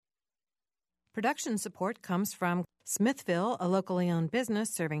Production support comes from Smithville, a locally owned business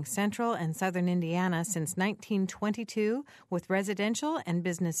serving central and southern Indiana since 1922 with residential and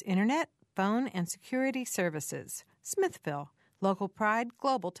business internet, phone, and security services. Smithville, local pride,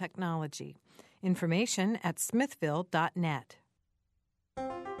 global technology. Information at smithville.net.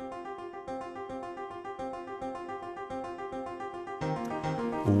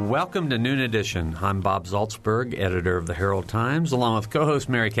 Welcome to Noon Edition. I'm Bob Zaltzberg, editor of the Herald Times, along with co-host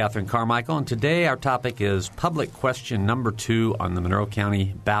Mary Catherine Carmichael. And today our topic is public question number 2 on the Monroe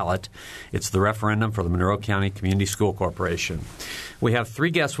County ballot. It's the referendum for the Monroe County Community School Corporation. We have 3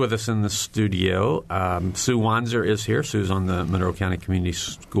 guests with us in the studio. Sue Wanzer is here. Sue's on the Monroe County Community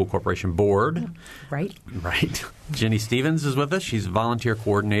School Corporation board. Right. Jenny Stevens is with us. She's a volunteer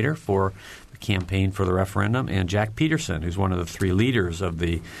coordinator for campaign for the referendum, and Jack Peterson, who's one of the 3 leaders of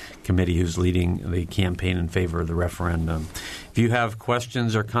the committee who's leading the campaign in favor of the referendum. If you have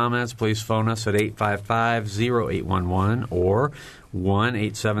questions or comments, please phone us at 855-0811 or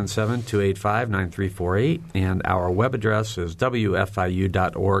 1-877-285-9348, and our web address is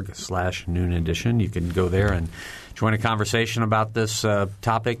wfiu.org/Noon Edition. You can go there and join a conversation about this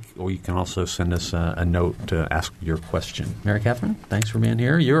topic, or you can also send us a note to ask your question. Mary Catherine, thanks for being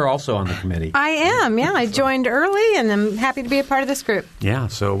here. You're also on the committee. I am, yeah. I joined early, and I'm happy to be a part of this group. Yeah,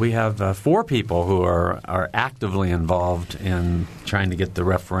 so we have 4 people who are actively involved in trying to get the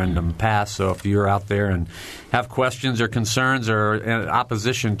referendum passed. So if you're out there and have questions or concerns or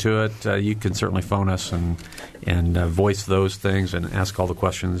opposition to it, you can certainly phone us and voice those things and ask all the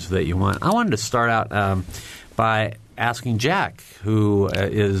questions that you want. I wanted to start out by asking Jack, who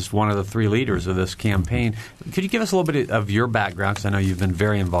is one of the 3 leaders of this campaign. Could you give us a little bit of your background? Because I know you've been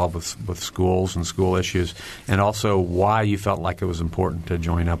very involved with schools and school issues, and also why you felt like it was important to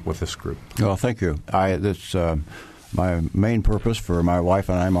join up with this group. Well, thank you. My main purpose for my wife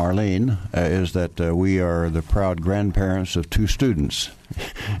and I, Marlene, is that we are the proud grandparents of 2 students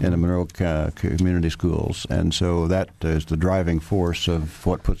in the Monroe Community Schools, and so that is the driving force of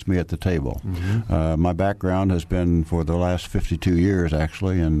what puts me at the table. Mm-hmm. My background has been for the last 52 years,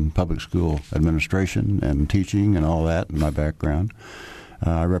 actually, in public school administration and teaching and all that in my background.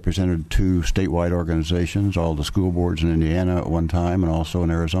 I represented 2 statewide organizations, all the school boards in Indiana at one time and also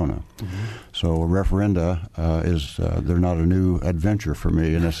in Arizona. Mm-hmm. So referenda they're not a new adventure for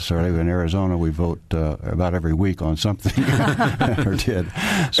me necessarily. In Arizona, we vote about every week on something, or did.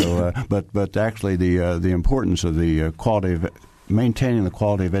 So, but actually the importance of the quality of maintaining the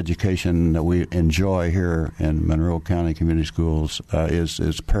quality of education that we enjoy here in Monroe County Community Schools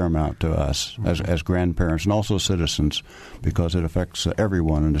is paramount to us as grandparents and also citizens, because it affects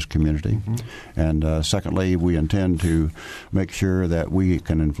everyone in this community. Mm-hmm. And secondly, we intend to make sure that we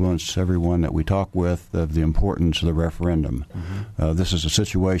can influence everyone that we talk with of the importance of the referendum. Mm-hmm. This is a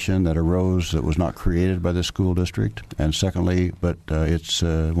situation that arose that was not created by the school district, and secondly, but it's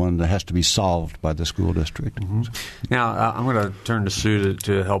one that has to be solved by the school district. Mm-hmm. Now, I'm going to turn to Sue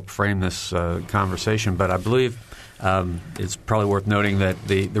to help frame this conversation, but I believe it's probably worth noting that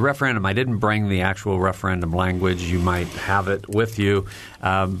the referendum, I didn't bring the actual referendum language. You might have it with you,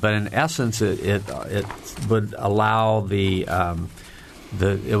 but in essence, it would allow it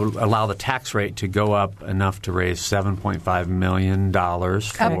would allow the tax rate to go up enough to raise $7.5 million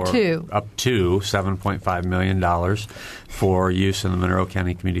up to $7.5 million for use in the Monroe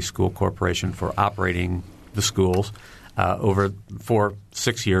County Community School Corporation for operating the schools for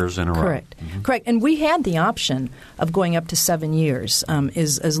 6 years in a row. Correct. Mm-hmm. Correct. And we had the option of going up to 7 years,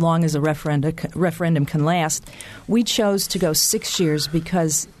 as long as a referendum can last. We chose to go 6 years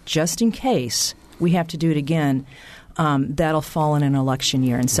because just in case we have to do it again, that'll fall in an election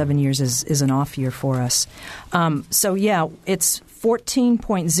year, and 7 years is an off year for us. So, yeah, it's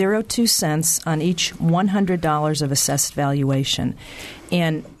 14.02 cents on each $100 of assessed valuation.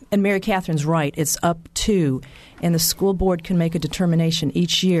 And Mary Catherine's right. It's up to, and the school board can make a determination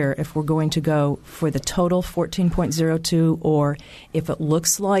each year if we're going to go for the total 14.02, or if it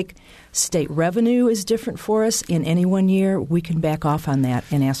looks like state revenue is different for us in any one year, we can back off on that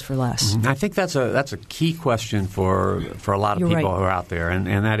and ask for less. Mm-hmm. I think that's a key question for a lot of people who are out there, and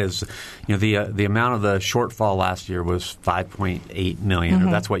that is, the amount of the shortfall last year was $5.8 million, mm-hmm.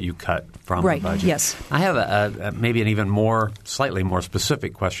 or that's what you cut from the budget. Yes. I have maybe an even slightly more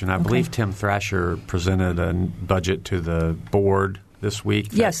specific question. I believe Tim Thrasher presented a budget to the board this week.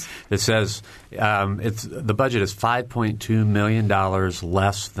 Yes. It says the budget is $5.2 million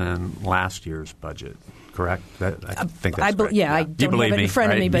less than last year's budget. correct? I think that's correct. I don't have it in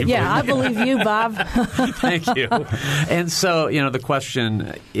front of me, but I believe you, Bob. Thank you. And so, the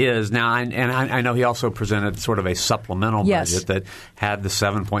question is now, and I know he also presented sort of a supplemental budget that had the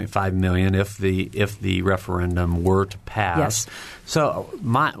 $7.5 million if the referendum were to pass. Yes. So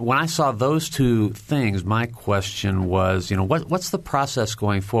when I saw those two things, my question was, what's the process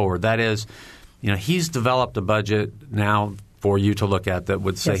going forward? That is, he's developed a budget now for you to look at that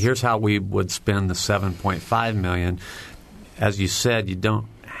would say, here's how we would spend the $7.5 million. As you said, you don't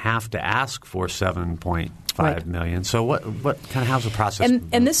have to ask for $7.5 million. So what kind of how's the process?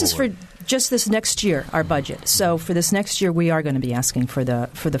 And this is for just this next year, our budget. So for this next year, we are going to be asking for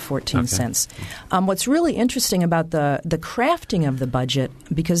the 14 cents. What's really interesting about the crafting of the budget,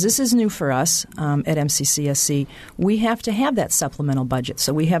 because this is new for us at MCCSC, we have to have that supplemental budget.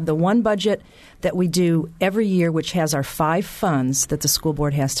 So we have the one budget that we do every year, which has our 5 funds that the school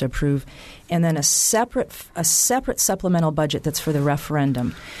board has to approve, and then a separate supplemental budget that's for the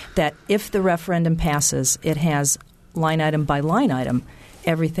referendum, that if the referendum passes, it has line item by line item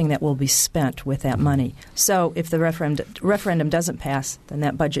everything that will be spent with that money. So if the referendum doesn't pass, then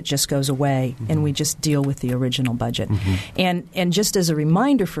that budget just goes away, and we just deal with the original budget. And just as a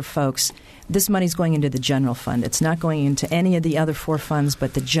reminder for folks, this money is going into the general fund. It's not going into any of the other 4 funds,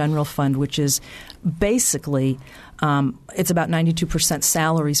 but the general fund, which is basically it's about 92%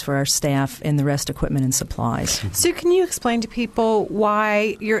 salaries for our staff and the rest equipment and supplies. So can you explain to people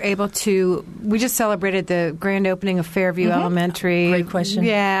why you're able to – we just celebrated the grand opening of Fairview Elementary. Great question.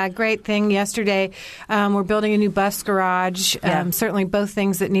 Yeah, great thing yesterday. We're building a new bus garage, certainly both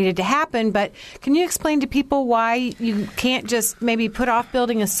things that needed to happen. But can you explain to people why you can't just maybe put off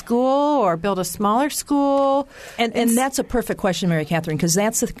building a school or build a smaller school? And that's a perfect question, Mary Catherine, because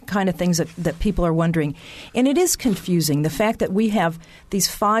that's the kind of things that people are wondering. And it is confusing, the fact that we have these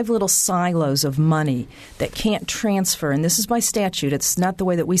 5 little silos of money that can't transfer. And this is by statute. It's not the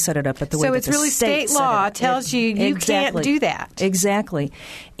way that we set it up, but the way that the state set it up. So it's really state law tells you can't do that. Exactly.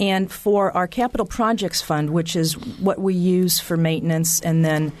 And for our capital projects fund, which is what we use for maintenance and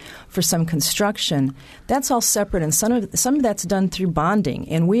then for some construction, that's all separate. And some of that's done through bonding.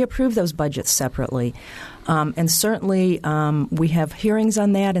 And we approve those budgets separately. And certainly we have hearings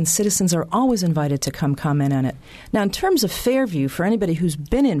on that, and citizens are always invited to come comment on it. Now, in terms of Fairview, for anybody who's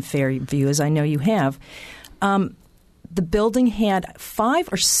been in Fairview, as I know you have, the building had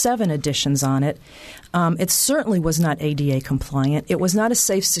 5 or 7 additions on it. It certainly was not ADA compliant. It was not a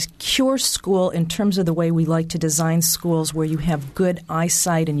safe, secure school in terms of the way we like to design schools where you have good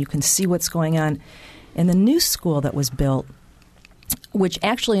eyesight and you can see what's going on. And the new school that was built, which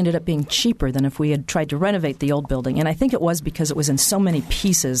actually ended up being cheaper than if we had tried to renovate the old building. And I think it was because it was in so many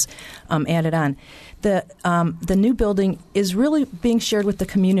pieces added on. The new building is really being shared with the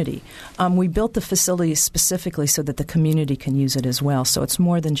community. We built the facility specifically so that the community can use it as well. So it's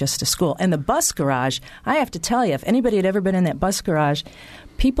more than just a school. And the bus garage, I have to tell you, if anybody had ever been in that bus garage,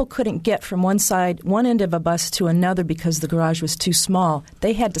 people couldn't get from one end of a bus to another because the garage was too small.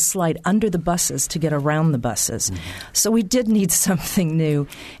 They had to slide under the buses to get around the buses. So we did need something new.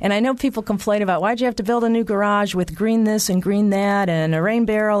 And I know people complain about, why'd you have to build a new garage with green this and green that and a rain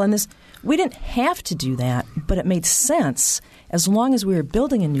barrel and this? We didn't have to do that, but it made sense as long as we were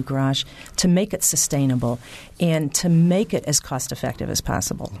building a new garage to make it sustainable and to make it as cost-effective as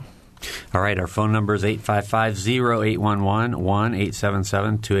possible. All right, our phone number is 855-0811,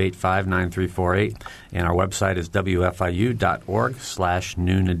 1-877-285-9348, and our website is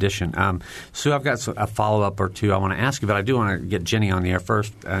wfiu.org/noon edition. Sue, I've got a follow-up or two I want to ask you, but I do want to get Jenny on the air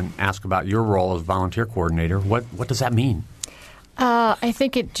first and ask about your role as volunteer coordinator. What does that mean? I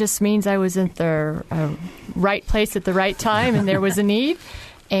think it just means I was in the right place at the right time, and there was a need.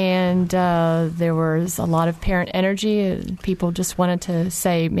 And there was a lot of parent energy. People just wanted to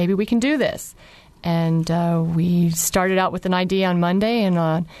say, maybe we can do this. And we started out with an idea on Monday,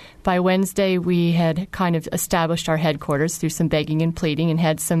 and by Wednesday we had kind of established our headquarters through some begging and pleading and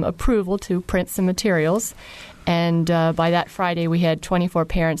had some approval to print some materials. And by that Friday, we had 24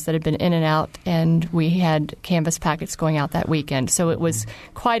 parents that had been in and out, and we had canvas packets going out that weekend. So it was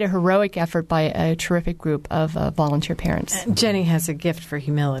quite a heroic effort by a terrific group of volunteer parents. Jenny has a gift for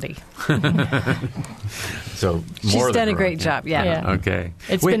humility. So she's done a great job. Yeah. Okay.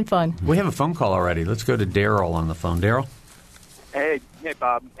 It's been fun. We have a phone call already. Let's go to Daryl on the phone. Daryl? Hey,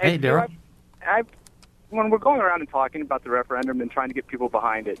 Bob. Hey, Daryl. When we're going around and talking about the referendum and trying to get people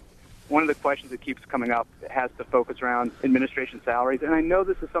behind it, one of the questions that keeps coming up has to focus around administration salaries. And I know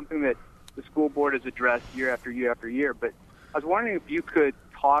this is something that the school board has addressed year after year after year, but I was wondering if you could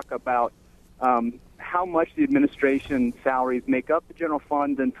talk about how much the administration salaries make up the general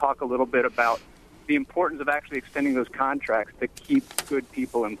fund and talk a little bit about the importance of actually extending those contracts to keep good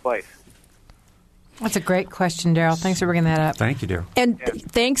people in place. That's a great question, Daryl. Thanks for bringing that up. Thank you, Daryl. And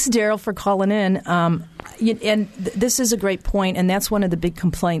thanks, Daryl, for calling in. This is a great point, and that's one of the big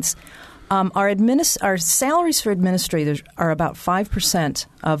complaints. Our salaries for administrators are about 5%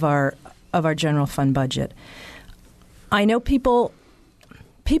 of our general fund budget. I know people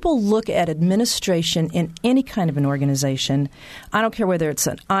look at administration in any kind of an organization. I don't care whether it's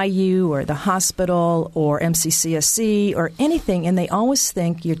an IU or the hospital or MCCSC or anything, and they always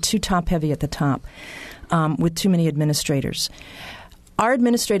think you're too top-heavy at the top with too many administrators. Our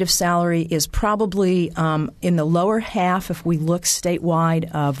administrative salary is probably in the lower half if we look statewide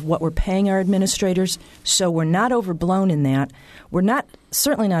of what we're paying our administrators, so we're not overblown in that. We're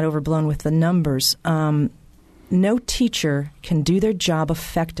certainly not overblown with the numbers. No teacher can do their job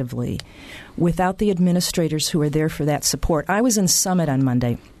effectively without the administrators who are there for that support. I was in Summit on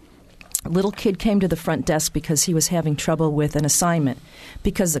Monday. A little kid came to the front desk because he was having trouble with an assignment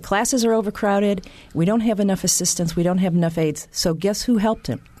because the classes are overcrowded, we don't have enough assistants, we don't have enough aides. So guess who helped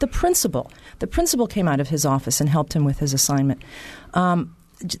him? The principal. The principal came out of his office and helped him with his assignment.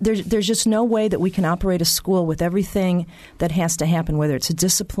 There's just no way that we can operate a school with everything that has to happen, whether it's a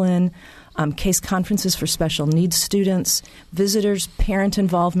discipline, case conferences for special needs students, visitors, parent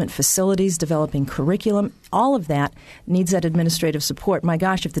involvement, facilities, developing curriculum. All of that needs that administrative support. My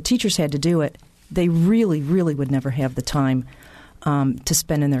gosh, if the teachers had to do it, they really, really would never have the time to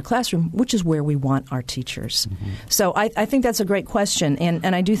spend in their classroom, which is where we want our teachers. Mm-hmm. So I think that's a great question,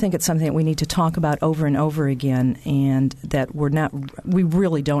 and I do think it's something that we need to talk about over and over again, and that we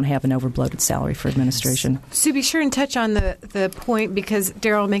really don't have an overbloated salary for administration. So be sure and touch on the point, because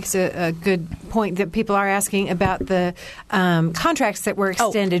Daryl makes a good point that people are asking about the contracts that were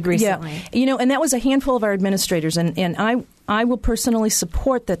extended recently. Yeah. And that was a handful of our administrators, and I will personally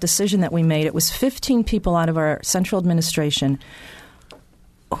support that decision that we made. It was 15 people out of our central administration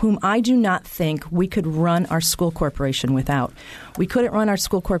whom I do not think we could run our school corporation without. We couldn't run our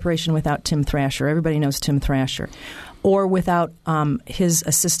school corporation without Tim Thrasher. Everybody knows Tim Thrasher. Or without his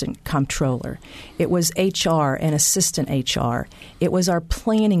assistant comptroller. It was HR and assistant HR. It was our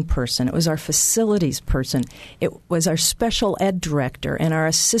planning person. It was our facilities person. It was our special ed director and our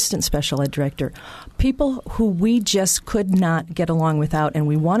assistant special ed director. People who we just could not get along without, and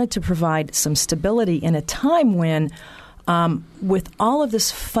we wanted to provide some stability in a time when with all of this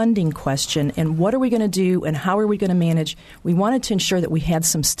funding question and what are we going to do and how are we going to manage, we wanted to ensure that we had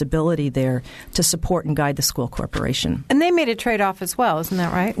some stability there to support and guide the school corporation. And they made a trade-off as well, isn't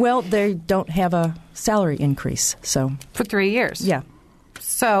that right? Well, they don't have a salary increase. So for 3 years? Yeah.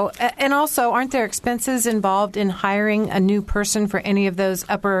 So, and also, aren't there expenses involved in hiring a new person for any of those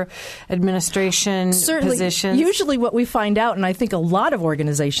upper administration positions? Usually what we find out, and I think a lot of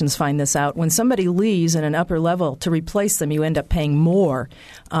organizations find this out, when somebody leaves in an upper level, to replace them, you end up paying more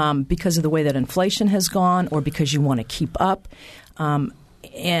because of the way that inflation has gone or because you want to keep up.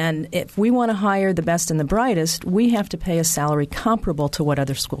 And if we want to hire the best and the brightest, we have to pay a salary comparable to what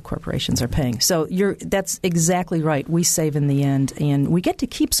other school corporations are paying. So that's exactly right. We save in the end, and we get to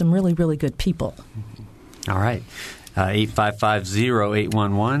keep some really, really good people. All right.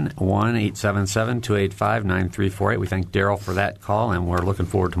 855-0811, 1-877-285-9348. We thank Daryl for that call, and we're looking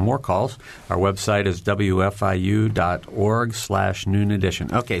forward to more calls. Our website is wfiu.org/noon edition.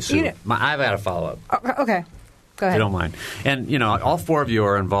 Okay, so I've had a follow-up. Okay. Go ahead. If you don't mind. And, all four of you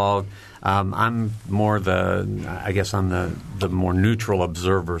are involved. I'm more I'm the more neutral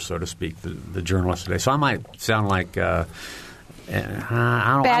observer, so to speak, the journalist today. So I might sound like I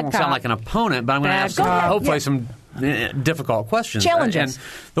won't sound like an opponent, but I'm going to ask hopefully some difficult questions. Challenges.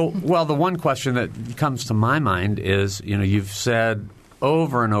 And the one question that comes to my mind is, you've said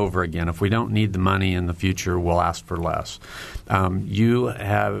over and over again, if we don't need the money in the future, we'll ask for less.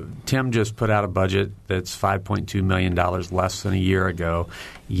 Tim just put out a budget that's $5.2 million less than a year ago,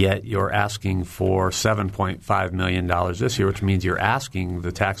 yet you're asking for $7.5 million this year, which means you're asking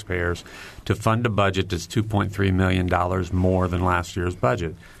the taxpayers to fund a budget that's $2.3 million more than last year's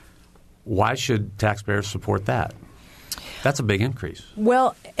budget. Why should taxpayers support that? That's a big increase.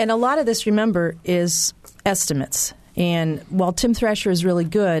 Well, and a lot of this, remember, is estimates. And while Tim Thrasher is really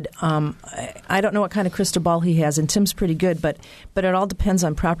good, I don't know what kind of crystal ball he has, and Tim's pretty good, but it all depends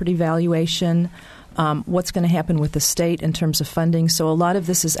on property valuation, what's going to happen with the state in terms of funding. So a lot of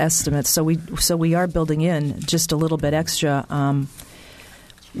this is estimates. So we are building in just a little bit extra.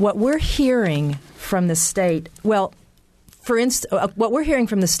 What we're hearing from the state, for instance, what we're hearing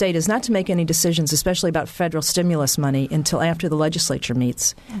from the state is not to make any decisions, especially about federal stimulus money, until after the legislature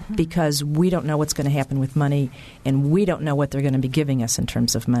meets, because we don't know what's going to happen with money, and we don't know what they're going to be giving us in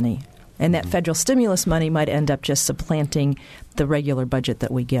terms of money. And that federal stimulus money might end up just supplanting the regular budget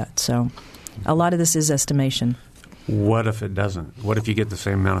that we get. So a lot of this is estimation. What if it doesn't? What if you get the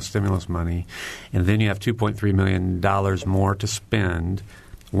same amount of stimulus money and then you have $2.3 million more to spend?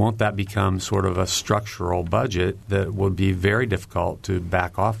 Won't that become sort of a structural budget that would be very difficult to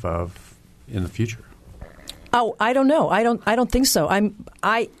back off of in the future? Oh, I don't know. I don't think so.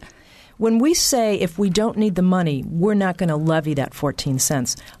 When we say if we don't need the money, we're not going to levy that 14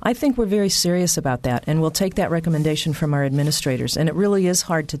 cents, I think we're very serious about that, and we'll take that recommendation from our administrators. And it really is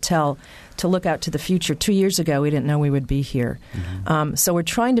hard to tell, to look out to the future. 2 years ago, we didn't know we would be here. Mm-hmm. So we're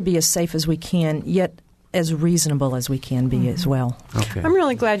trying to be as safe as we can, yet as reasonable as we can be as well. Okay. I'm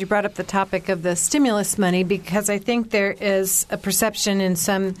really glad you brought up the topic of the stimulus money, because I think there is a perception in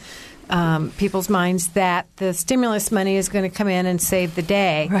some people's minds that the stimulus money is going to come in and save the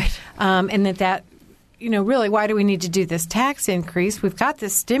day. Right. And that, really, why do we need to do this tax increase? We've got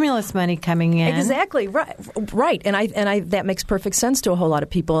this stimulus money coming in. Exactly. Right. And I that makes perfect sense to a whole lot of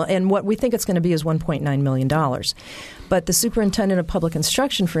people. And what we think it's going to be is $1.9 million. But the superintendent of public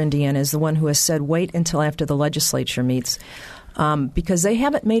instruction for Indiana is the one who has said wait until after the legislature meets. Because they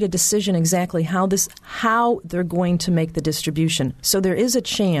haven't made a decision exactly how they're going to make the distribution. So there is a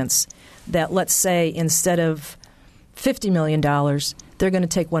chance that, let's say, instead of $50 million, they're going to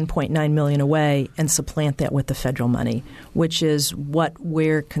take $1.9 million away and supplant that with the federal money, which is what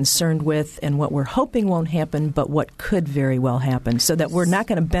we're concerned with and what we're hoping won't happen, but what could very well happen, so that we're not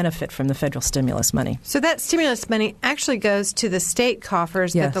going to benefit from the federal stimulus money. So that stimulus money actually goes to the state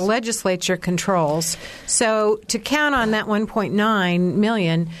coffers that the legislature controls. So to count on that $1.9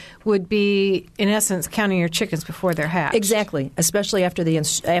 million would be, in essence, counting your chickens before they're hatched. Exactly, especially after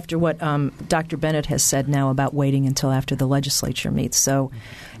what Dr. Bennett has said now about waiting until after the legislature meets. So,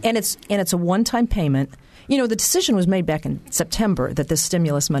 and it's a one-time payment. The decision was made back in September that this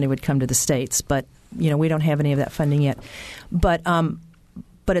stimulus money would come to the states, but we don't have any of that funding yet. But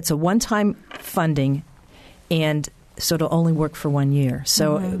it's a one-time funding, and so it'll only work for 1 year.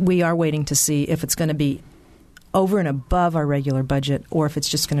 So we are waiting to see if it's going to be over and above our regular budget, or if it's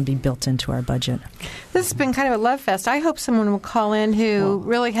just going to be built into our budget. This has been kind of a love fest. I hope someone will call in who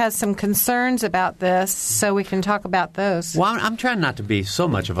really has some concerns about this, so we can talk about those. Well, I'm trying not to be so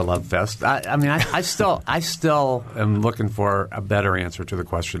much of a love fest. I still am looking for a better answer to the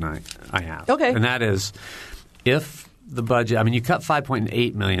question I have. Okay. And that is, if the budget, you cut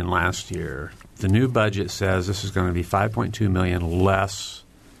 $5.8 million last year. The new budget says this is going to be $5.2 million less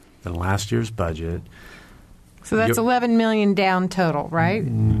than last year's budget. So that's $11 million down total, right?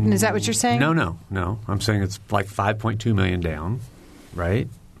 Is that what you're saying? No. I'm saying it's like $5.2 million down, right?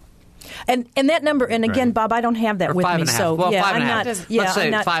 And that number, and again, right. Bob, I don't have that or with me. So well, yeah, 5.5. Let's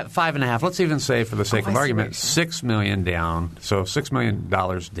say 5.5. Let's even say, for the sake of argument, $6 million down. So $6 million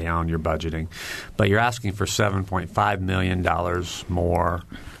down you're budgeting, but you're asking for $7.5 million more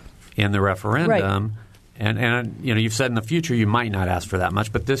in the referendum. Right. And you've said in the future you might not ask for that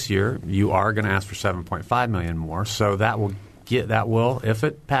much, but this year you are going to ask for $7.5 million more. So that will if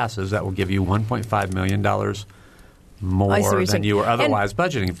it passes, that will give you $1.5 million more than you were otherwise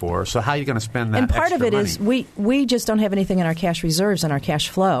budgeting for. So how are you going to spend that? And part of it money? is we just don't have anything in our cash reserves and our cash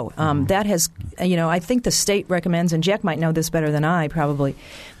flow. That has, I think the state recommends, and Jack might know this better than I probably,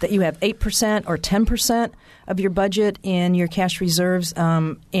 that you have 8% or 10% of your budget in your cash reserves,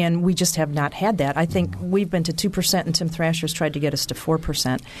 and we just have not had that. I think we've been to 2%, and Tim Thrasher's tried to get us to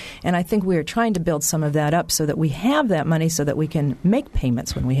 4%. And I think we are trying to build some of that up so that we have that money so that we can make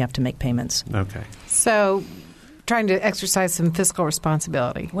payments when we have to make payments. Okay. So trying to exercise some fiscal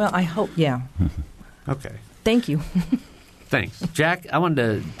responsibility. Well, I hope, yeah. Okay. Thank you. Thanks. Jack, I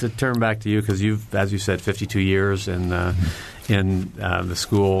wanted to turn back to you because you've, as you said, 52 years in the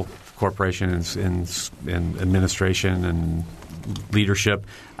school corporation in administration and leadership.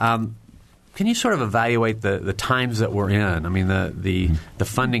 Can you sort of evaluate the times that we're in? The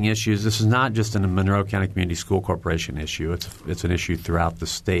funding issues. This is not just a Monroe County Community School Corporation issue. It's an issue throughout the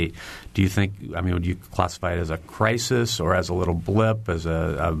state. Do you think? Would you classify it as a crisis or as a little blip, as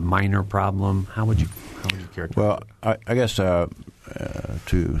a minor problem? How would you characterize Well, it? I guess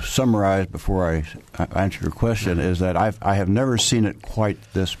to summarize before I answer your question is that I have never seen it quite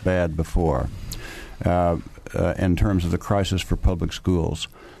this bad before in terms of the crisis for public schools.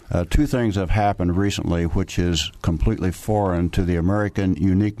 Two things have happened recently which is completely foreign to the American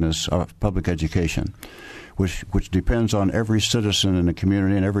uniqueness of public education, which depends on every citizen in the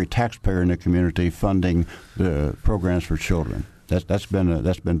community and every taxpayer in the community funding the programs for children. That's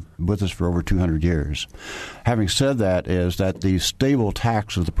been with us for over 200 years. Having said that, is that the stable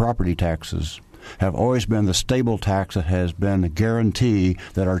tax of the property taxes have always been the stable tax that has been a guarantee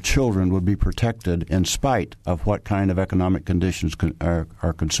that our children would be protected in spite of what kind of economic conditions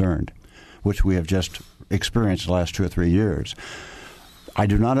are concerned, which we have just experienced the last 2 or 3 years. I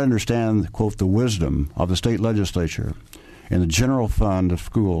do not understand, quote, the wisdom of the state legislature in the general fund of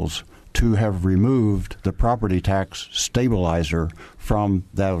schools to have removed the property tax stabilizer from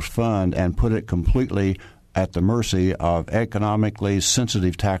that fund and put it completely at the mercy of economically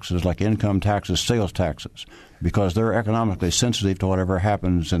sensitive taxes like income taxes, sales taxes, because they're economically sensitive to whatever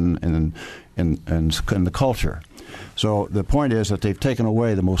happens in the culture. So the point is that they've taken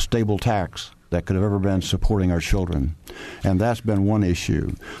away the most stable tax that could have ever been supporting our children. And that's been one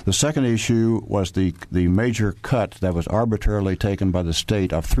issue. The second issue was the major cut that was arbitrarily taken by the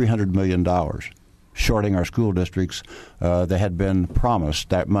state of $300 million, shorting our school districts. They had been promised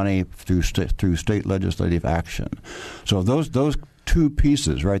that money through state legislative action. So those two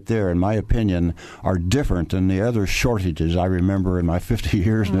pieces right there, in my opinion, are different than the other shortages I remember in my 50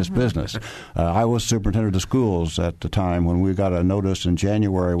 years in this business. I was superintendent of schools at the time when we got a notice in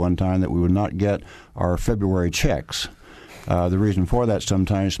January one time that we would not get our February checks. The reason for that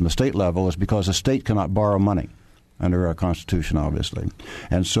sometimes from the state level is because the state cannot borrow money under our Constitution, obviously.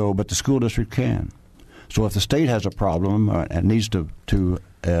 And so, but the school district can. So if the state has a problem and needs to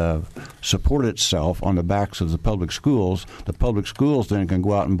support itself on the backs of the public schools then can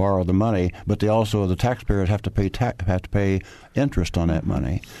go out and borrow the money, but the taxpayers have to pay interest on that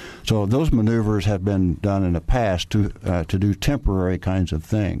money. So those maneuvers have been done in the past to do temporary kinds of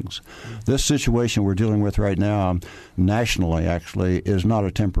things. This situation we're dealing with right now, nationally, actually, is not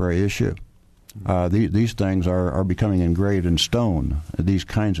a temporary issue. These things are becoming engraved in stone, these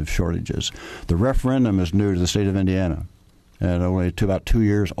kinds of shortages. The referendum is new to the state of Indiana, and only about 2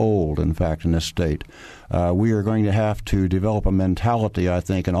 years old, in fact, in this state. We are going to have to develop a mentality, I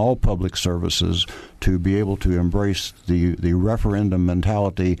think, in all public services to be able to embrace the referendum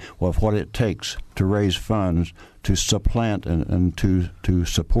mentality of what it takes to raise funds to supplant and to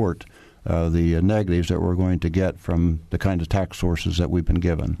support the negatives that we're going to get from the kind of tax sources that we've been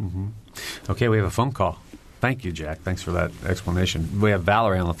given. Mm-hmm. Okay, we have a phone call. Thank you, Jack. Thanks for that explanation. We have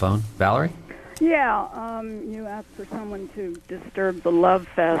Valerie on the phone. Valerie? Yeah, you asked for someone to disturb the love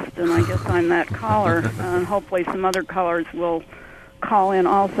fest, and I guess I'm that caller, and hopefully some other callers will call in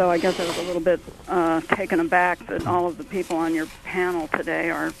also. I guess I was a little bit taken aback that all of the people on your panel today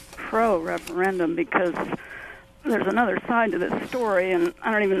are pro-referendum, because there's another side to this story, and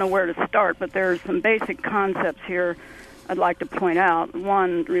I don't even know where to start, but there are some basic concepts here I'd like to point out.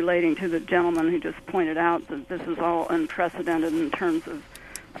 One relating to the gentleman who just pointed out that this is all unprecedented in terms of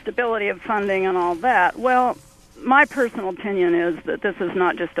stability of funding and all that. Well, my personal opinion is that this is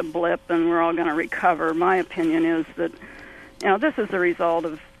not just a blip and we're all going to recover. My opinion is that, this is the result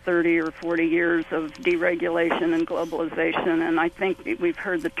of 30 or 40 years of deregulation and globalization, and I think we've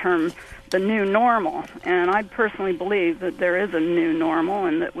heard the term the new normal, and I personally believe that there is a new normal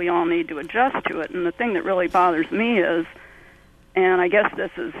and that we all need to adjust to it. And the thing that really bothers me is, and I guess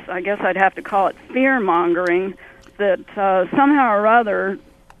I'd have to call it fear-mongering, that somehow or other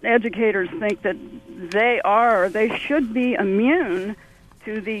educators think that they should be immune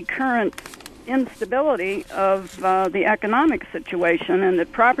to the current instability of the economic situation, and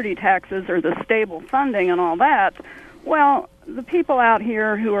that property taxes are the stable funding and all that. Well, the people out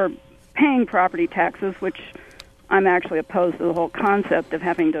here who are paying property taxes, which I'm actually opposed to the whole concept of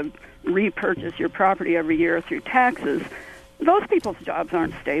having to repurchase your property every year through taxes, those people's jobs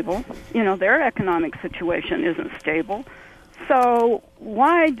aren't stable. Their economic situation isn't stable. So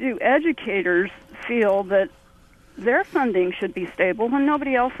why do educators feel that their funding should be stable when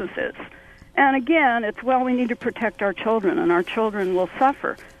nobody else's is? And again, we need to protect our children, and our children will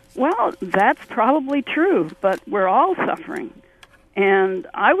suffer. Well, that's probably true, but we're all suffering. And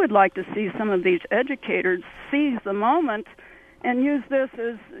I would like to see some of these educators seize the moment and use this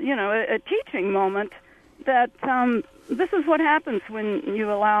as, a teaching moment that this is what happens when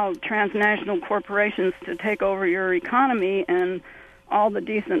you allow transnational corporations to take over your economy and all the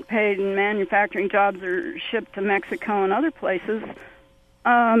decent paid and manufacturing jobs are shipped to Mexico and other places.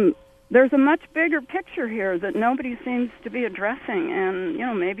 There's a much bigger picture here that nobody seems to be addressing, and,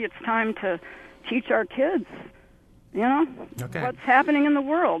 maybe it's time to teach our kids, what's happening in the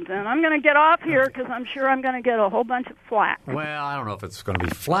world. And I'm going to get off here because I'm sure I'm going to get a whole bunch of flack. Well, I don't know if it's going to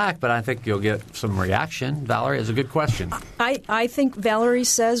be flack, but I think you'll get some reaction. Valerie, it's a good question. I think Valerie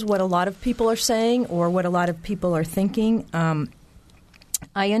says what a lot of people are saying or what a lot of people are thinking.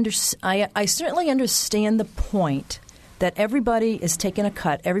 I certainly understand the point that everybody is taking a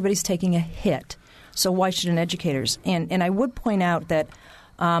cut, everybody's taking a hit. So why shouldn't educators? And I would point out that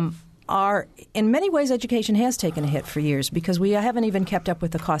in many ways, education has taken a hit for years because we haven't even kept up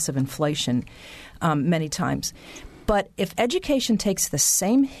with the cost of inflation many times. But if education takes the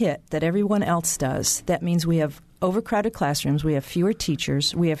same hit that everyone else does, that means we have overcrowded classrooms, we have fewer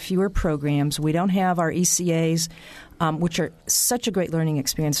teachers, we have fewer programs, we don't have our ECAs, which are such a great learning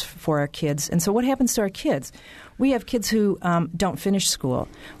experience for our kids. And so what happens to our kids? We have kids who don't finish school.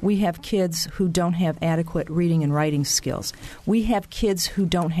 We have kids who don't have adequate reading and writing skills. We have kids who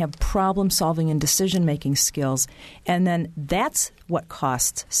don't have problem-solving and decision-making skills. And then that's what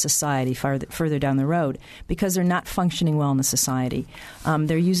costs society further down the road because they're not functioning well in the society.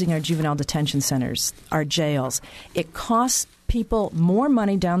 They're using our juvenile detention centers, our jails. It costs people more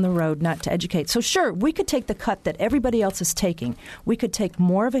money down the road not to educate. So sure, we could take the cut that everybody else is taking. We could take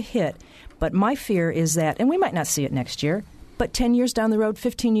more of a hit. But my fear is that, and we might not see it next year, but 10 years down the road,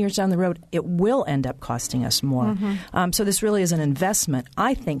 15 years down the road, it will end up costing us more. Mm-hmm. So this really is an investment,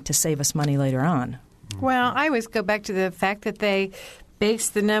 I think, to save us money later on. Well, I always go back to the fact that they base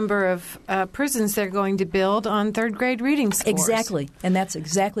the number of prisons they're going to build on third-grade reading scores. Exactly. And that's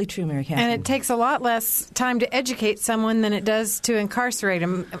exactly true, Mary Catherine. And it takes a lot less time to educate someone than it does to incarcerate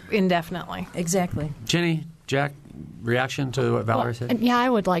them indefinitely. Exactly. Jenny, Jack, reaction to what Valerie said? Yeah, I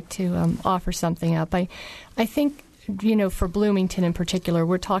would like to offer something up. I think, for Bloomington in particular,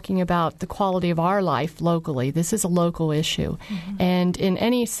 we're talking about the quality of our life locally. This is a local issue. Mm-hmm. And in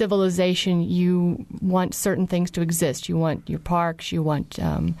any civilization, you want certain things to exist. You want your parks, you want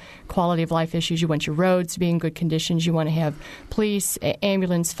quality of life issues, you want your roads to be in good conditions, you want to have police,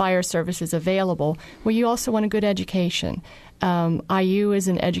 ambulance, fire services available. Well, you also want a good education. IU is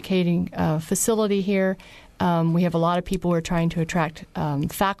an educating facility here. We have a lot of people. We're trying to attract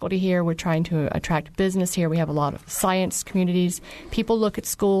faculty here. We're trying to attract business here. We have a lot of science communities. People look at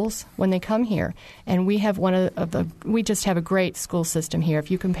schools when they come here, and we have we just have a great school system here. If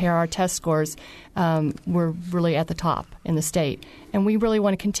you compare our test scores, we're really at the top in the state, and we really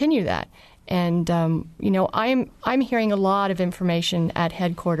want to continue that. And I'm hearing a lot of information at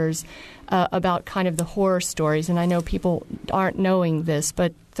headquarters about kind of the horror stories, and I know people aren't knowing this,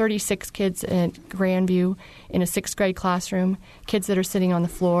 but 36 kids at Grandview in a 6th grade classroom, kids that are sitting on the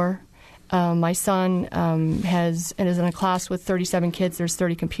floor. My son is in a class with 37 kids. There's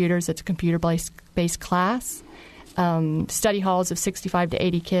 30 computers. It's a computer-based class. Study halls of 65 to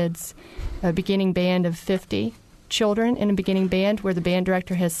 80 kids, a beginning band of 50 children in a beginning band where the band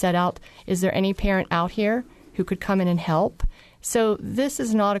director has set out, is there any parent out here who could come in and help? So this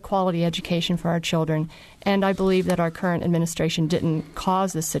is not a quality education for our children, and I believe that our current administration didn't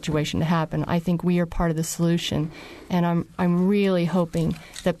cause this situation to happen. I think we are part of the solution, and I'm really hoping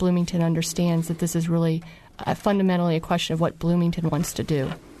that Bloomington understands that this is really fundamentally a question of what Bloomington wants to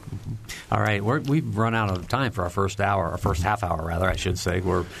do. All right, we've run out of time for our first half hour, rather, I should say.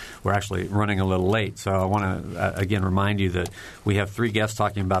 We're actually running a little late. So I want to, again, remind you that we have 3 guests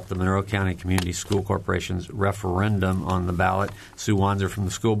talking about the Monroe County Community School Corporation's referendum on the ballot. Sue Wanzer from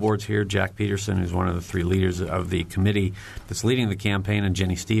the school board's here, Jack Peterson, who's one of the 3 leaders of the committee that's leading the campaign, and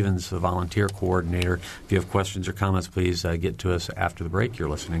Jenny Stevens, the volunteer coordinator. If you have questions or comments, please get to us after the break. You're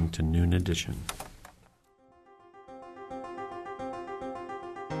listening to Noon Edition.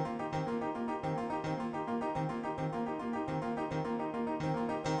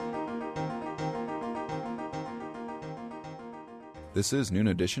 This is Noon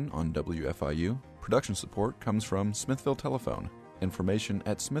Edition on WFIU. Production support comes from Smithville Telephone. Information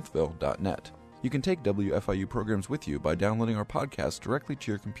at smithville.net. You can take WFIU programs with you by downloading our podcast directly to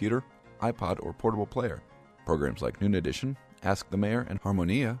your computer, iPod, or portable player. Programs like Noon Edition, Ask the Mayor, and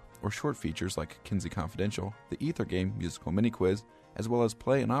Harmonia, or short features like Kinsey Confidential, the Ether Game musical mini-quiz, as well as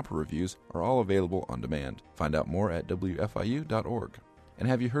play and opera reviews are all available on demand. Find out more at WFIU.org. And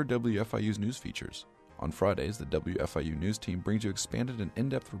have you heard WFIU's news features? On Fridays, the WFIU News Team brings you expanded and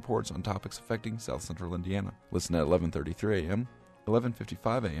in-depth reports on topics affecting South Central Indiana. Listen at 11:33 a.m.,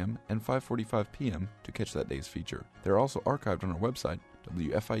 11:55 a.m., and 5:45 p.m. to catch that day's feature. They're also archived on our website,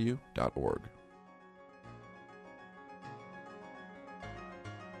 WFIU.org.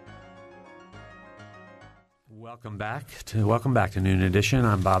 Welcome back to Noon Edition.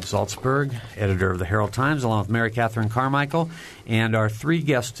 I'm Bob Salzberg, editor of the Herald Times, along with Mary Catherine Carmichael, and our 3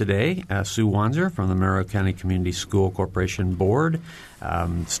 guests today: Sue Wanzer from the Monroe County Community School Corporation Board,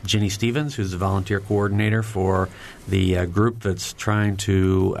 Jenny Stevens, who's the volunteer coordinator for the group that's trying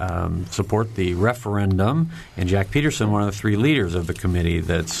to support the referendum, and Jack Peterson, one of the 3 leaders of the committee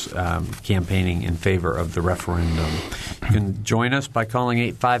that's campaigning in favor of the referendum. You can join us by calling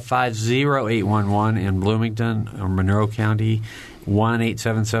 855-0811 in Bloomington or Monroe County,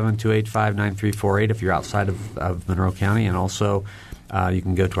 1-877-285-9348 if you're outside of Monroe County, and also you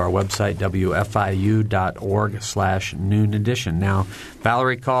can go to our website, wfiu.org/noon edition. Now,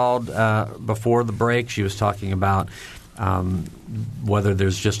 Valerie called before the break. She was talking about whether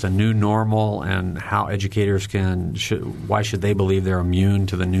there's just a new normal and how educators why should they believe they're immune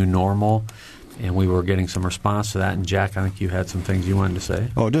to the new normal. And we were getting some response to that. And, Jack, I think you had some things you wanted to say.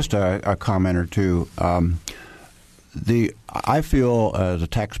 Oh, just a comment or two. I feel as a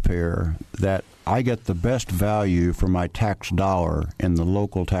taxpayer that I get the best value for my tax dollar in the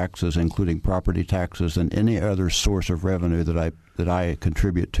local taxes, including property taxes, than any other source of revenue that I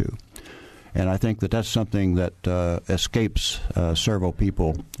contribute to. And I think that that's something that escapes several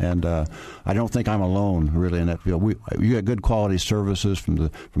people. And I don't think I'm alone, really, in that field. You get good quality services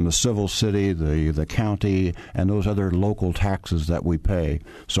from the civil city, the county, and those other local taxes that we pay.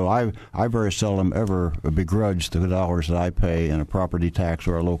 So I very seldom ever begrudge the dollars that I pay in a property tax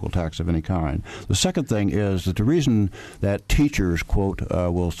or a local tax of any kind. The second thing is that the reason that teachers, quote,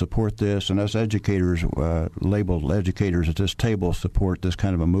 will support this, and us educators, labeled educators at this table, support this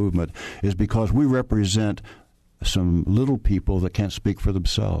kind of a movement, is because we represent some little people that can't speak for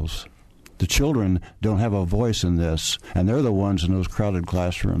themselves. The children don't have a voice in this, and they're the ones in those crowded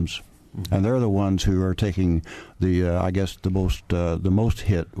classrooms, and they're the ones who are taking the most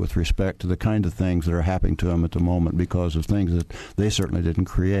hit with respect to the kind of things that are happening to them at the moment because of things that they certainly didn't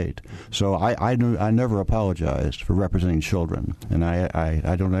create. So I never apologized for representing children, and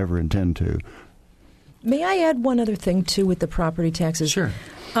I don't ever intend to. May I add one other thing, too, with the property taxes? Sure.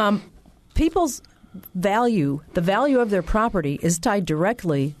 People's value, the value of their property, is tied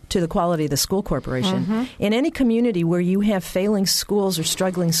directly to the quality of the school corporation. Mm-hmm. In any community where you have failing schools or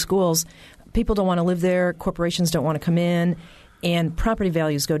struggling schools, people don't want to live there, corporations don't want to come in, and property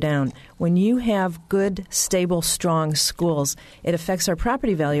values go down. When you have good, stable, strong schools, it affects our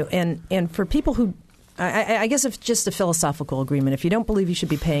property value. And for people who I guess it's just a philosophical agreement. If you don't believe you should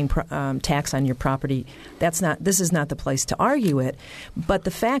be paying tax on your property, this is not the place to argue it. But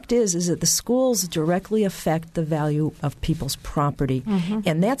the fact is that the schools directly affect the value of people's property,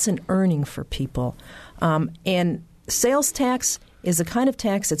 and that's an earning for people. And sales tax is a kind of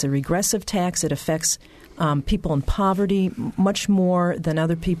tax. It's a regressive tax. It affects people in poverty much more than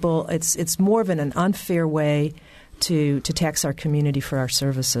other people. It's more of an unfair way to tax our community for our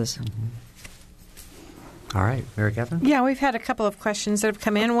services. Mm-hmm. All right. Mary Catherine? Yeah, we've had a couple of questions that have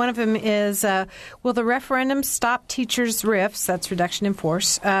come in. One of them is, will the referendum stop teachers' RIFs, that's reduction in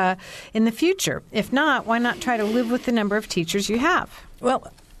force, in the future? If not, why not try to live with the number of teachers you have?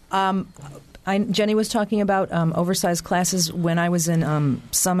 Well, Jenny was talking about oversized classes. When I was in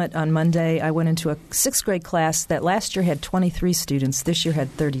Summit on Monday, I went into a sixth grade class that last year had 23 students. This year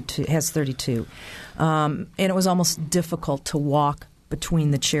has 32. And it was almost difficult to walk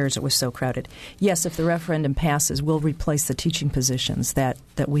between the chairs. It was so crowded. Yes, if the referendum passes, we'll replace the teaching positions that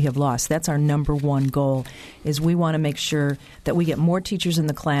we have lost. That's our number one goal, is we want to make sure that we get more teachers in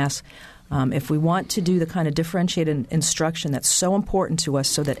the class. If we want to do the kind of differentiated instruction that's so important to us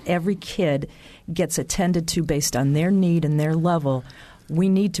so that every kid gets attended to based on their need and their level, we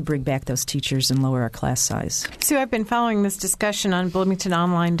need to bring back those teachers and lower our class size. Sue, I've been following this discussion on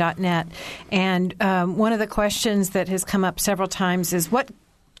bloomingtononline.net, and one of the questions that has come up several times is what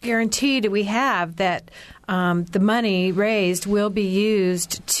guarantee do we have that the money raised will be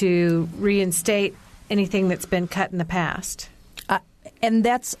used to reinstate anything that's been cut in the past? And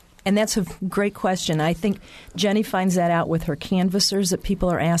that's a great question. I think Jenny finds that out with her canvassers, that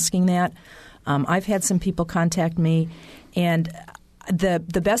people are asking that. I've had some people contact me, and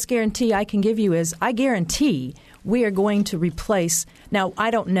the best guarantee I can give you is I guarantee we are going to replace. Now,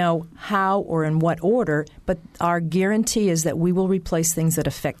 I don't know how or in what order, but our guarantee is that we will replace things that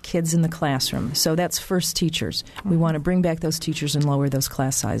affect kids in the classroom. So that's first teachers. We want to bring back those teachers and lower those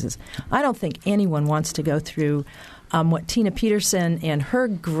class sizes. I don't think anyone wants to go through what Tina Peterson and her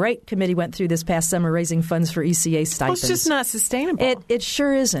great committee went through this past summer, raising funds for ECA stipends. Well, it's just not sustainable. It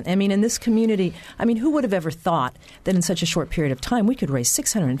sure isn't. I mean, in this community, who would have ever thought that in such a short period of time we could raise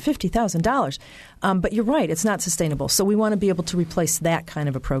 $650,000? But you're right, it's not sustainable. So we want to be able to replace that kind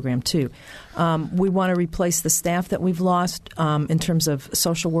of a program, too. We want to replace the staff that we've lost in terms of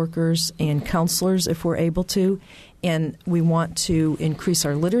social workers and counselors, if we're able to. And we want to increase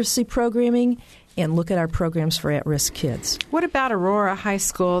our literacy programming and look at our programs for at-risk kids. What about Aurora High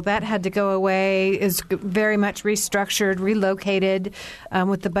School? That had to go away, is very much restructured, relocated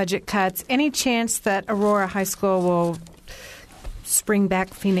with the budget cuts. Any chance that Aurora High School will spring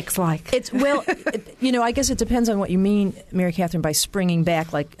back Phoenix-like? I guess it depends on what you mean, Mary Catherine, by springing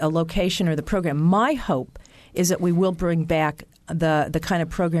back, like a location or the program. My hope is that we will bring back the kind of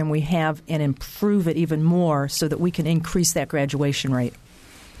program we have and improve it even more so that we can increase that graduation rate.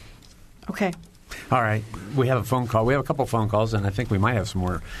 Okay. All right. We have a phone call. We have a couple phone calls, and I think we might have some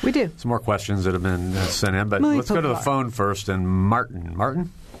more. We do. Some more questions that have been sent in. But let's go to the phone first. And Martin.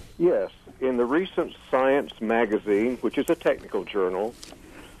 Martin? Yes. In the recent Science magazine, which is a technical journal,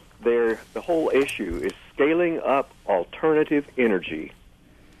 the whole issue is scaling up alternative energy.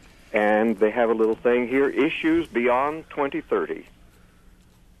 And they have a little thing here, issues beyond 2030.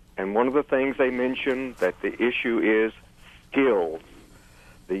 And one of the things they mention that the issue is skills.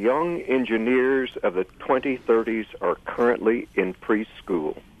 The young engineers of the 2030s are currently in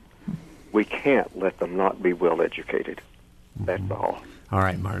preschool. We can't let them not be well educated. That's all. All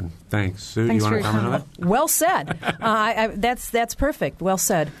right, Martin. Thanks. Sue, do you want to comment on that? Well said. That's perfect. Well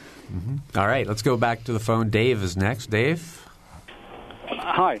said. Mm-hmm. All right, let's go back to the phone. Dave is next. Dave?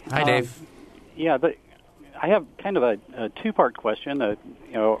 Hi. Hi, Dave. I have kind of a two-part question,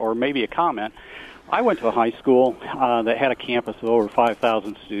 or maybe a comment. I went to a high school that had a campus of over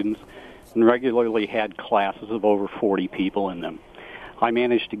 5,000 students and regularly had classes of over 40 people in them. I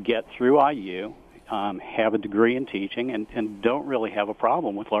managed to get through IU, have a degree in teaching, and don't really have a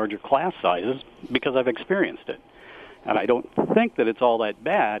problem with larger class sizes because I've experienced it. And I don't think that it's all that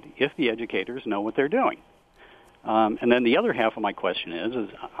bad if the educators know what they're doing. And then the other half of my question is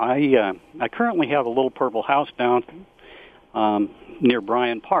I currently have a little purple house down near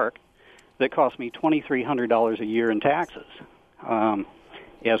Bryan Park that costs me $2,300 a year in taxes.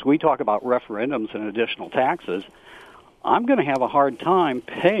 As we talk about referendums and additional taxes, I'm going to have a hard time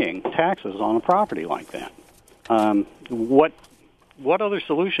paying taxes on a property like that. What other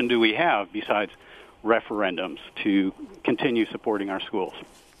solution do we have besides referendums to continue supporting our schools?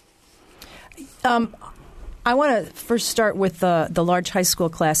 I want to first start with the large high school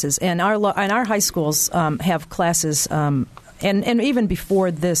classes, and our high schools have classes, and even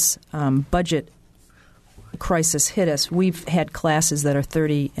before this budget crisis hit us, we've had classes that are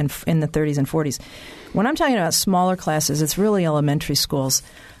 30 and in the 30s and 40s. When I'm talking about smaller classes, it's really elementary schools,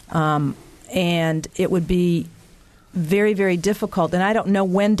 and it would be very, very difficult. And I don't know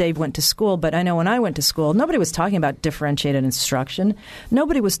when Dave went to school, but I know when I went to school, nobody was talking about differentiated instruction.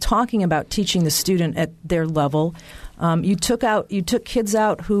 Nobody was talking about teaching the student at their level. You took kids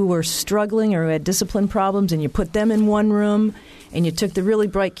out who were struggling or who had discipline problems, and you put them in one room, and you took the really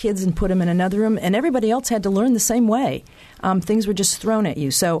bright kids and put them in another room, and everybody else had to learn the same way. Things were just thrown at you.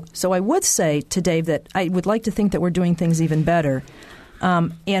 So I would say to Dave that I would like to think that we're doing things even better.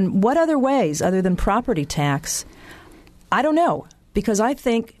 And what other ways other than property tax? I don't know, because I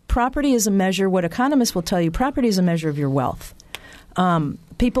think property is a measure, what economists will tell you, property is a measure of your wealth.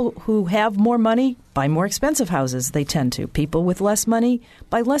 People who have more money buy more expensive houses, they tend to. People with less money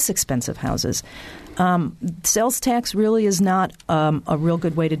buy less expensive houses. Sales tax really is not a real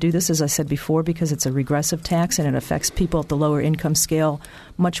good way to do this, as I said before, because it's a regressive tax and it affects people at the lower income scale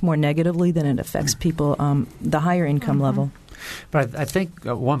much more negatively than it affects people the higher income level. But I think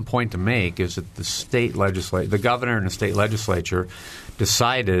one point to make is that the governor and the state legislature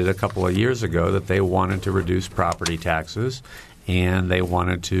decided a couple of years ago that they wanted to reduce property taxes, and they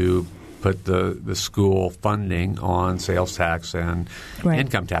wanted to put the school funding on sales tax and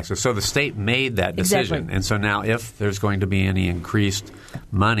income taxes. So the state made that decision. Exactly. And so now if there's going to be any increased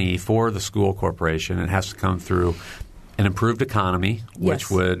money for the school corporation, it has to come through an improved economy, which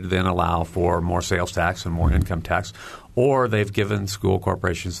would then allow for more sales tax and more income tax. Or they've given school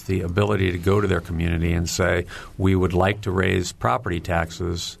corporations the ability to go to their community and say, we would like to raise property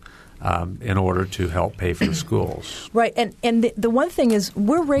taxes in order to help pay for the schools. Right. And the one thing is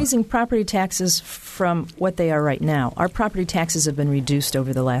we're raising property taxes from what they are right now. Our property taxes have been reduced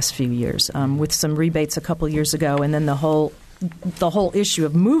over the last few years with some rebates a couple years ago, and then the whole issue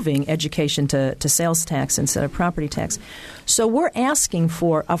of moving education to sales tax instead of property tax. So we're asking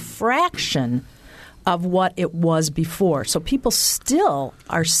for a fraction of what it was before. So people still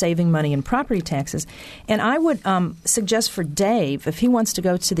are saving money in property taxes. And I would suggest for Dave, if he wants to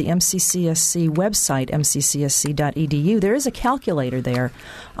go to the MCCSC website, mccsc.edu, there is a calculator there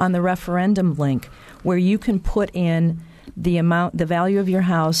on the referendum link where you can put in the value of your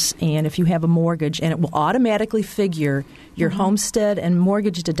house, and if you have a mortgage, and it will automatically figure your homestead and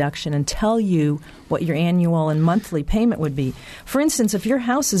mortgage deduction and tell you what your annual and monthly payment would be. For instance, if your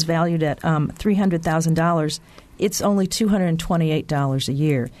house is valued at $300,000, it's only $228 a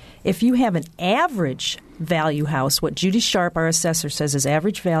year. If you have an average value house, what Judy Sharp, our assessor, says is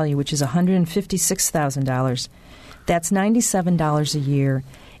average value, which is $156,000, that's $97 a year.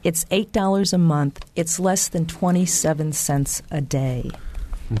 It's $8 a month. It's less than 27 cents a day.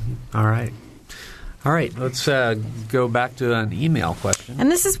 Mm-hmm. All right. All right, let's go back to an email question.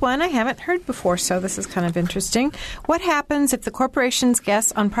 And this is one I haven't heard before, so this is kind of interesting. What happens if the corporation's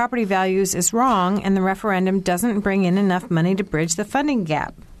guess on property values is wrong and the referendum doesn't bring in enough money to bridge the funding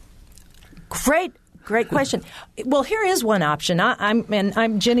gap? Great question. Well, here is one option.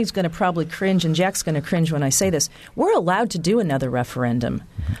 Jenny's going to probably cringe, and Jack's going to cringe when I say this. We're allowed to do another referendum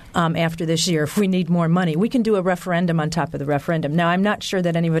after this year if we need more money. We can do a referendum on top of the referendum. Now, I'm not sure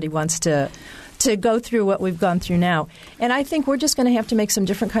that anybody wants to go through what we've gone through now. And I think we're just going to have to make some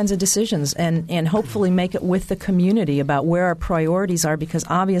different kinds of decisions and hopefully make it with the community about where our priorities are, because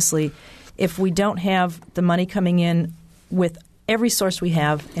obviously if we don't have the money coming in with every source we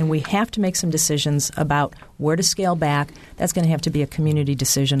have, and we have to make some decisions about where to scale back. That's going to have to be a community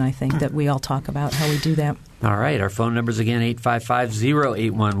decision, I think, that we all talk about how we do that. All right. Our phone numbers again,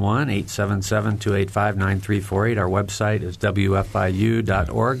 855-0811, 877-285-9348. Our website is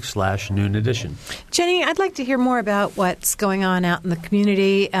wfiu.org/Noon Edition. Jenny, I'd like to hear more about what's going on out in the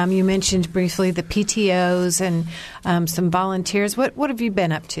community. You mentioned briefly the PTOs and some volunteers. What have you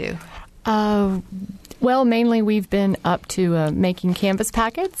been up to? Well, mainly we've been up to making canvas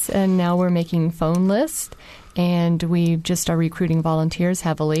packets, and now we're making phone lists, and we just are recruiting volunteers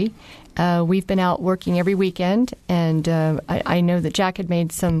heavily. We've been out working every weekend, and I know that Jack had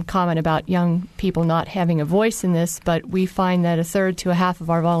made some comment about young people not having a voice in this, but we find that a third to a half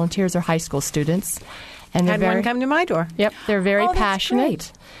of our volunteers are high school students. And had one come to my door. Yep, they're very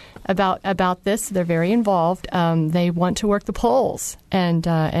passionate about this. They're very involved. They want to work the polls, and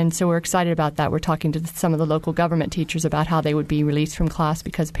so we're excited about that. We're talking to some of the local government teachers about how they would be released from class,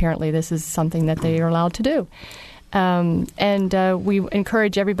 because apparently this is something that they are allowed to do. And we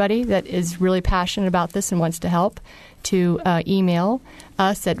encourage everybody that is really passionate about this and wants to help to email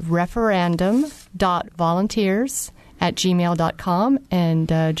us at referendum.volunteers@gmail.com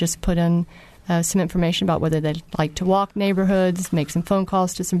and just put in some information about whether they'd like to walk neighborhoods, make some phone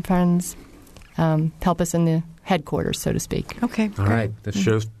calls to some friends, help us in the headquarters, so to speak. Okay. All right. The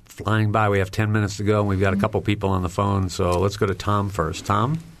show's flying by. We have 10 minutes to go, and we've got a couple people on the phone, so let's go to Tom first.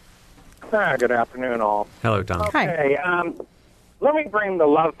 Tom? Good afternoon, all. Hello, Tom. Okay, let me bring the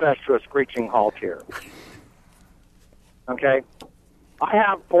Love Fest to a screeching halt here. Okay? I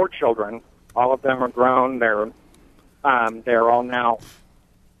have 4 children. All of them are grown. They're all now...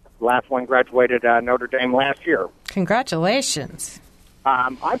 Last one graduated Notre Dame last year. Congratulations.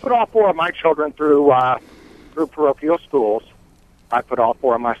 I put all 4 of my children through parochial schools. I put all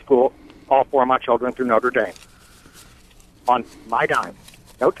 4 of my children through Notre Dame on my dime.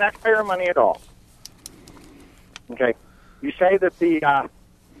 No taxpayer money at all. Okay. You say that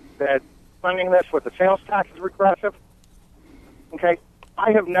that funding this with the sales tax is regressive. Okay.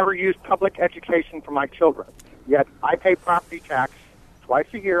 I have never used public education for my children, yet I pay property tax twice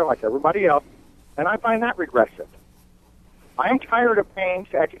a year like everybody else, and I find that regressive. I am tired of paying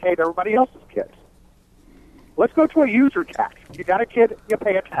to educate everybody else's kids. Let's go to a user tax. You got a kid, you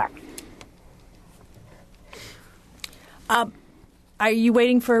pay a tax. Are you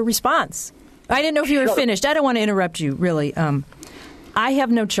waiting for a response? I didn't know if you were finished. I don't want to interrupt you, really. I have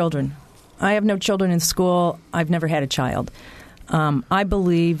no children. I have no children in school. I've never had a child. I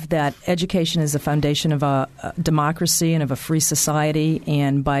believe that education is the foundation of a democracy and of a free society,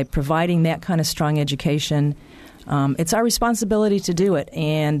 and by providing that kind of strong education, it's our responsibility to do it.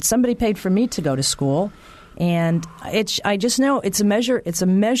 And somebody paid for me to go to school, and I just know it's a measure. It's a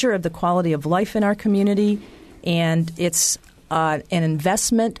measure of the quality of life in our community, and it's an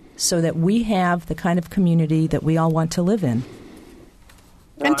investment so that we have the kind of community that we all want to live in.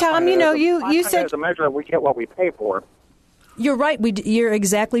 And Tom, you said as a measure we get what we pay for. You're right. You're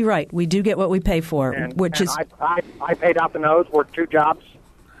exactly right. We do get what we pay for, I paid out the nose, worked 2 jobs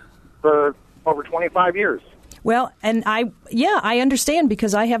for over 25 years. Well, and I understand,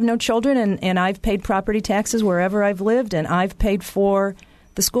 because I have no children, and I've paid property taxes wherever I've lived, and I've paid for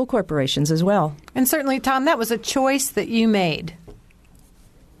the school corporations as well. And certainly, Tom, that was a choice that you made.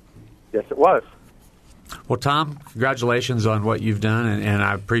 Yes, it was. Well, Tom, congratulations on what you've done, and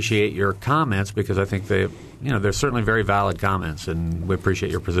I appreciate your comments, because I think they're certainly very valid comments, and we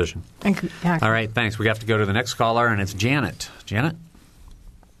appreciate your position. Thank you. All right, thanks. We have to go to the next caller, and it's Janet. Janet?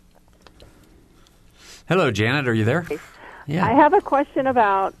 Hello, Janet. Are you there? Yeah. I have a question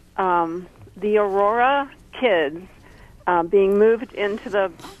about the Aurora kids being moved into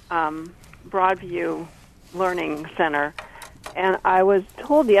the Broadview Learning Center, and I was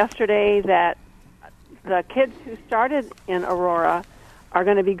told yesterday that the kids who started in Aurora are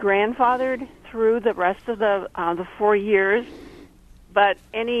going to be grandfathered through the rest of the 4 years, but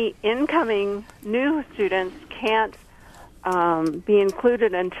any incoming new students can't be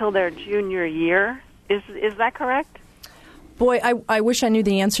included until their junior year. Is that correct? Boy, I wish I knew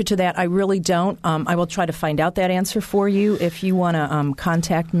the answer to that. I really don't. I will try to find out that answer for you. If you want to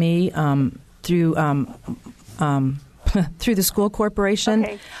contact me through through the school corporation.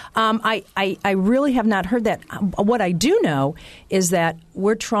 Okay. I really have not heard that. What I do know is that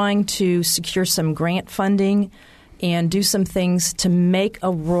we're trying to secure some grant funding and do some things to make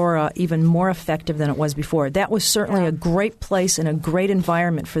Aurora even more effective than it was before. That was certainly a great place and a great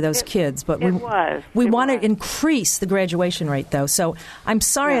environment for those kids. But we want to increase the graduation rate, though. So I'm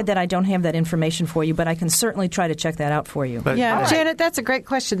sorry that I don't have that information for you, but I can certainly try to check that out for you. Janet, that's a great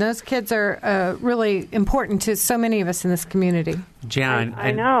question. Those kids are really important to so many of us in this community. Janet,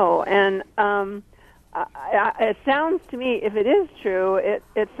 I know, and it sounds to me, if it is true,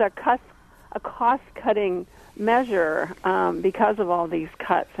 it's a cost-cutting measure because of all these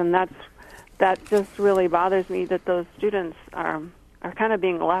cuts, and that just really bothers me that those students are kind of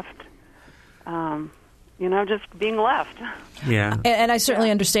being left, just being left. Yeah, and I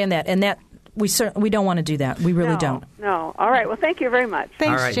certainly understand that, and that we don't want to do that. We really don't. No. All right. Well, thank you very much.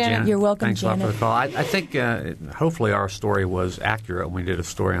 Thanks, all right, Janet. You're welcome, Thanks Janet. a lot for the call. I think hopefully our story was accurate when we did a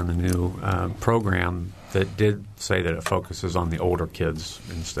story on the new program that did say that it focuses on the older kids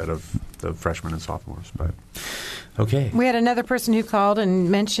instead of the freshmen and sophomores. But okay. We had another person who called and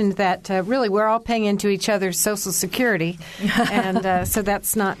mentioned that really we're all paying into each other's Social Security, and so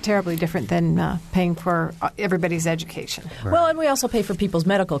that's not terribly different than paying for everybody's education. Right. Well, and we also pay for people's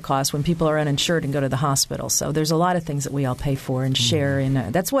medical costs when people are uninsured and go to the hospital. So there's a lot of things that we all pay for and share, and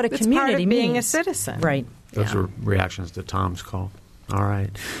that's what a community part of being means. a citizen. Right. Those are reactions to Tom's call. All right.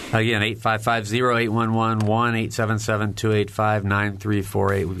 Again, 855-0811,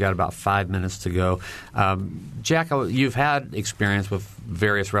 1-877-285-9348. We've got about 5 minutes to go. Jack, you've had experience with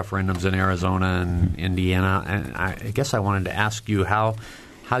various referendums in Arizona and Indiana, and I guess I wanted to ask you how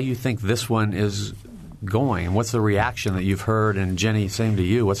you think this one is going, and what's the reaction that you've heard? And Jenny, same to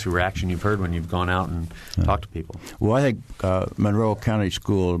you. What's the reaction you've heard when you've gone out and talked to people? Well, I think Monroe County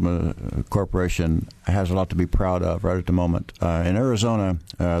School Corporation has a lot to be proud of right at the moment. In Arizona,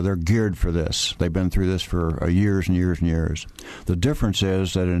 they're geared for this. They've been through this for years and years and years. The difference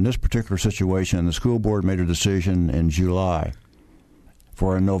is that in this particular situation, the school board made a decision in July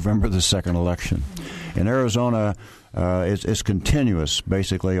for a November the 2nd election. In Arizona, it's continuous,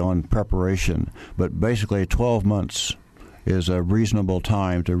 basically, on preparation. But basically, 12 months is a reasonable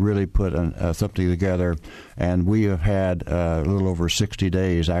time to really put something together. And we have had a little over 60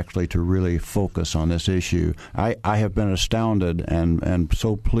 days, actually, to really focus on this issue. I have been astounded and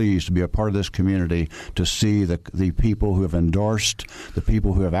so pleased to be a part of this community to see the people who have endorsed, the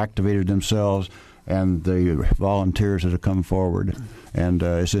people who have activated themselves, and the volunteers that have come forward. And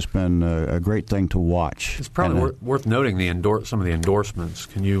it's just been a great thing to watch. It's probably worth noting some of the endorsements.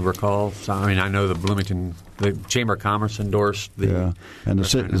 Can you recall? I know the Chamber of Commerce endorsed the... Yeah, and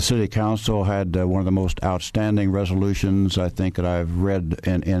the City Council had one of the most outstanding resolutions, I think, that I've read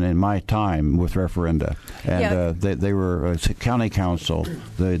in my time with referenda. And they were County Council,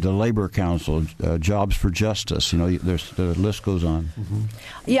 the Labor Council, Jobs for Justice. The list goes on. Mm-hmm.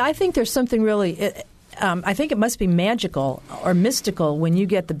 Yeah, I think there's something really... I think it must be magical or mystical when you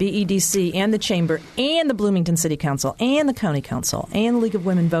get the BEDC and the Chamber and the Bloomington City Council and the County Council and the League of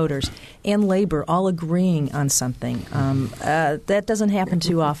Women Voters and Labor all agreeing on something. That doesn't happen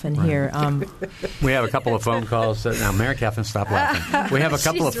too often here. We have a couple of phone calls. Now, Mary Catherine, stop laughing. We have a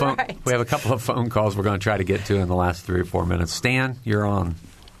couple of phone calls we're going to try to get to in the last 3 or 4 minutes. Stan, you're on.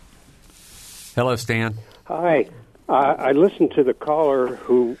 Hello, Stan. Hi. I listened to the caller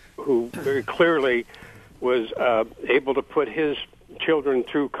who very clearly was able to put his children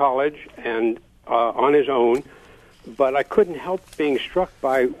through college and on his own, but I couldn't help being struck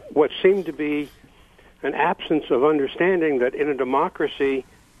by what seemed to be an absence of understanding that in a democracy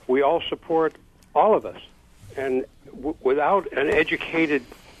we all support all of us, and without an educated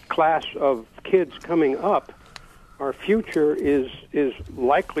class of kids coming up, our future is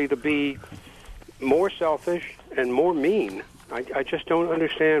likely to be more selfish and more mean. I just don't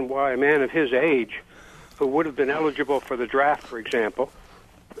understand why a man of his age, who would have been eligible for the draft, for example,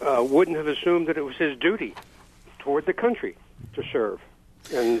 wouldn't have assumed that it was his duty toward the country to serve.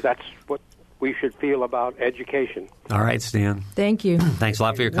 And that's what we should feel about education. All right, Stan. Thank you. Thanks a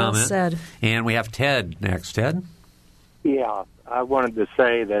lot for your comment. Well said. And we have Ted next. Ted? Yeah, I wanted to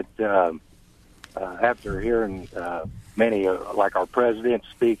say that after hearing many, like our president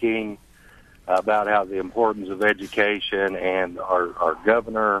speaking about how the importance of education and our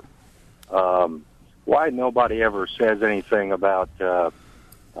governor, why nobody ever says anything about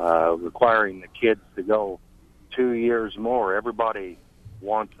requiring the kids to go 2 years more. Everybody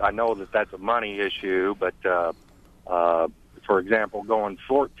I know that that's a money issue, but for example, going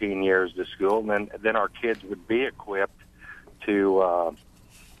 14 years to school, then our kids would be equipped to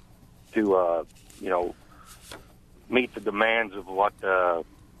meet the demands of what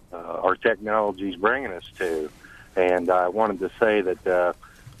our technology is bringing us to. And I wanted to say that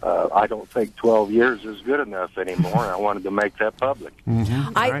I don't think 12 years is good enough anymore, and I wanted to make that public.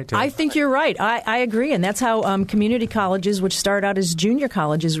 Mm-hmm. I think you're right. I agree, and that's how community colleges, which start out as junior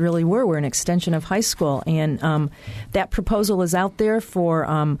colleges, really were an extension of high school. And that proposal is out there for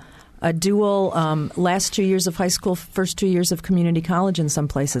a dual last 2 years of high school, first 2 years of community college in some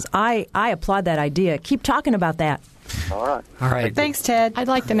places. I applaud that idea. Keep talking about that. All right. Thanks, Ted. I'd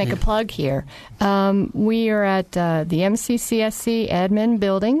like to make a plug here. We are at the MCCSC admin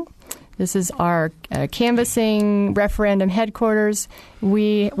building. This is our canvassing referendum headquarters.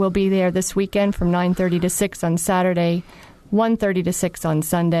 We will be there this weekend from 9:30 to 6 on Saturday, 1:30 to 6 on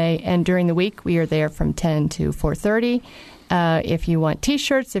Sunday, and during the week we are there from 10 to 4:30. If you want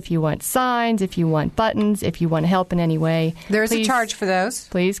T-shirts, if you want signs, if you want buttons, if you want help in any way. There's a charge for those.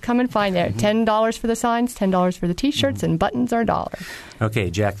 Please come and find there. $10 for the signs, $10 for the T-shirts, and buttons are $1. Okay,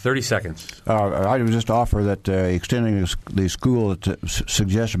 Jack, 30 seconds. I would just offer that extending the school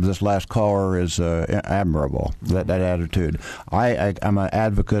suggestion of this last caller is admirable, that attitude. I'm an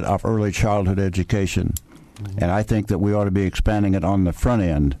advocate of early childhood education. And I think that we ought to be expanding it on the front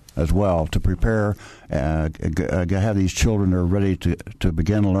end as well to prepare, have these children that are ready to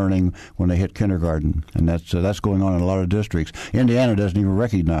begin learning when they hit kindergarten. And that's going on in a lot of districts. Indiana doesn't even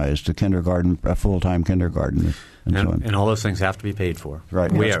recognize the kindergarten, a full-time kindergarten. And all those things have to be paid for.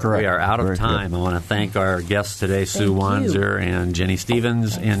 Right, we that's are, correct. We are out of Very time. good. I want to thank our guests today, Sue Wanzer and Jenny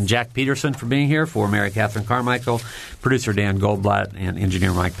Stevens, and Jack Peterson for being here, for Mary Catherine Carmichael, producer Dan Goldblatt, and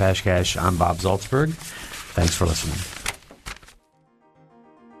engineer Mike Pashkash. I'm Bob Zaltzberg. Thanks for listening.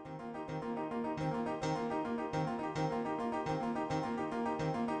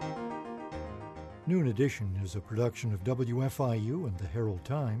 Noon Edition is a production of WFIU and the Herald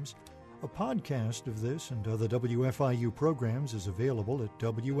Times. A podcast of this and other WFIU programs is available at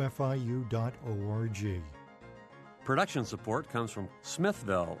WFIU.org. Production support comes from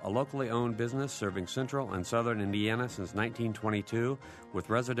Smithville, a locally owned business serving central and southern Indiana since 1922 with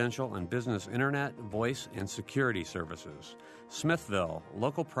residential and business internet, voice, and security services. Smithville,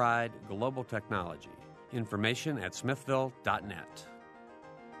 local pride, global technology. Information at smithville.net.